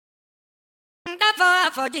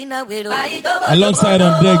Alongside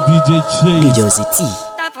on deck, DJ Chase.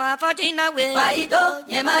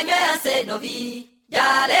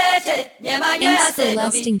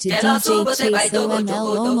 Celesting to DJ Chase OML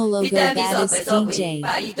Lomo Logo, that is DJ.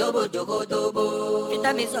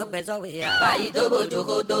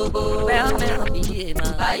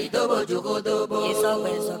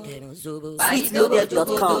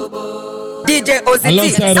 DJ OCT.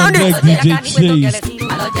 Alongside on deck, DJ Chase.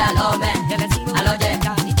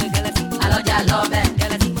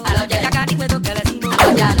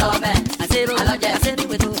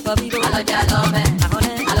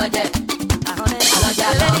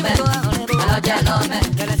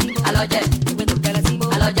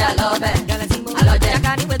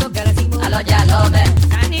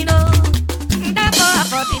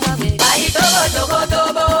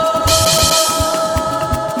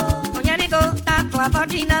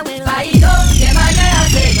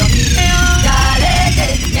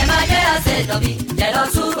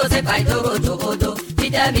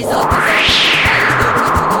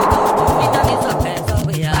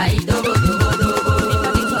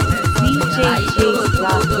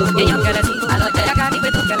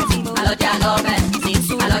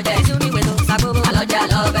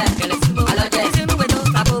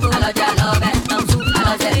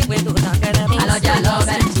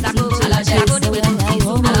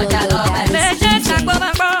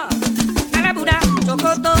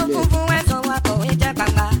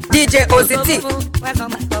 DJ OCT.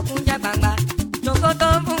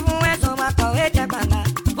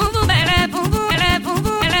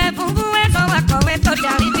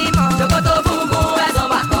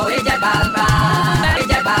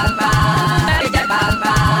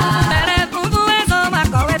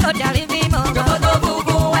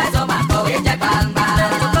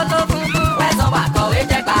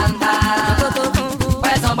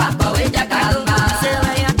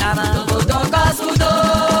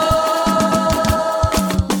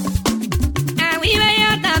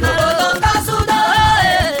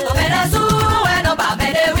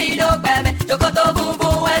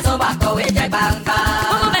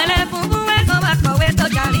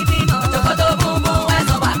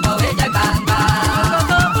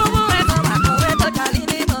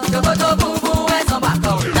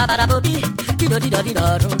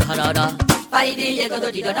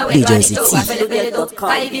 DJ City. Alongside on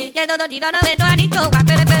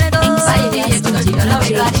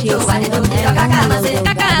deck, DJ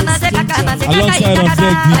Chase. Alongside on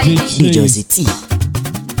deck, DJ Chase.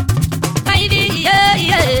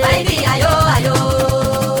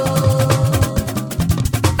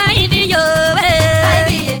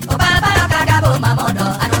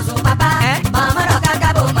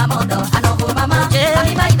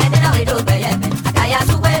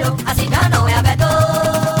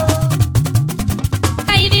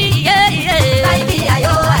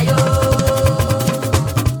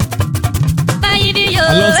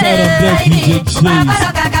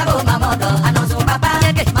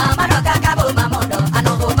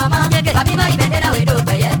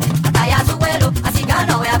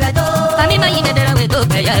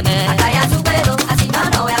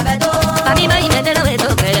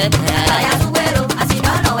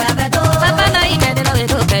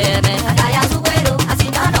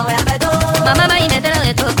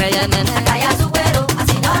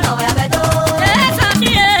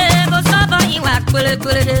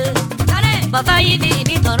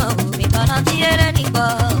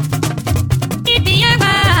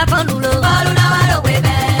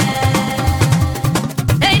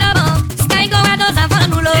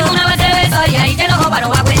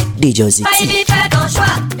 DJ City.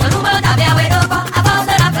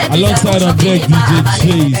 Alongside on deck, DJ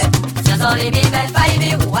Chase.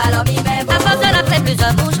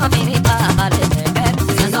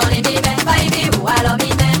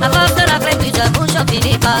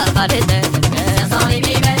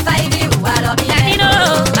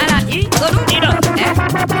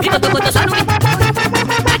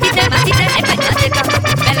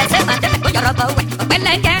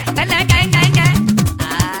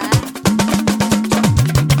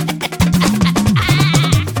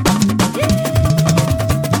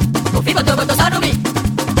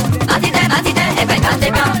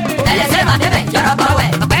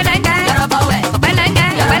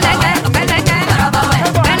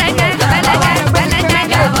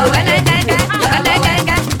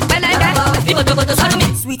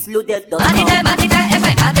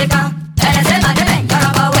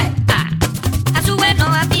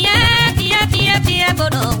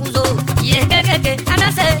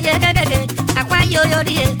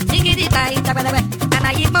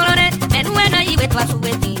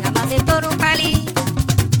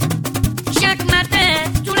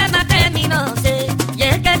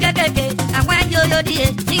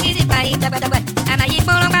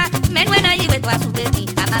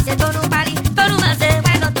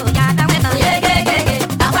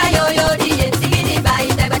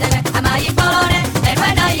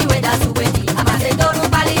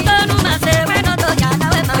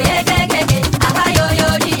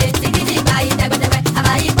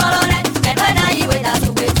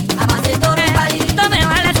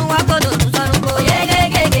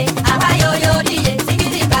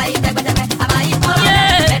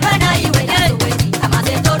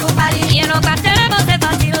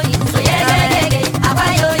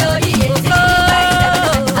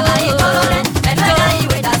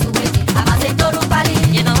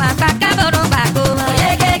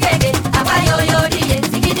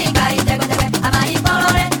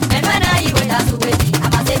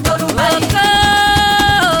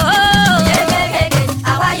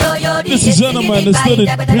 Ladies and gentlemen, the studded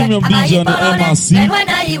premium DJ on the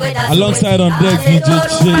MRC. Alongside on deck,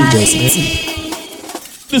 DJ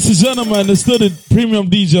Chase. Ladies and gentlemen, the studded premium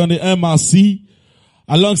DJ on the MRC.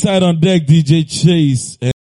 Alongside on deck, DJ Chase.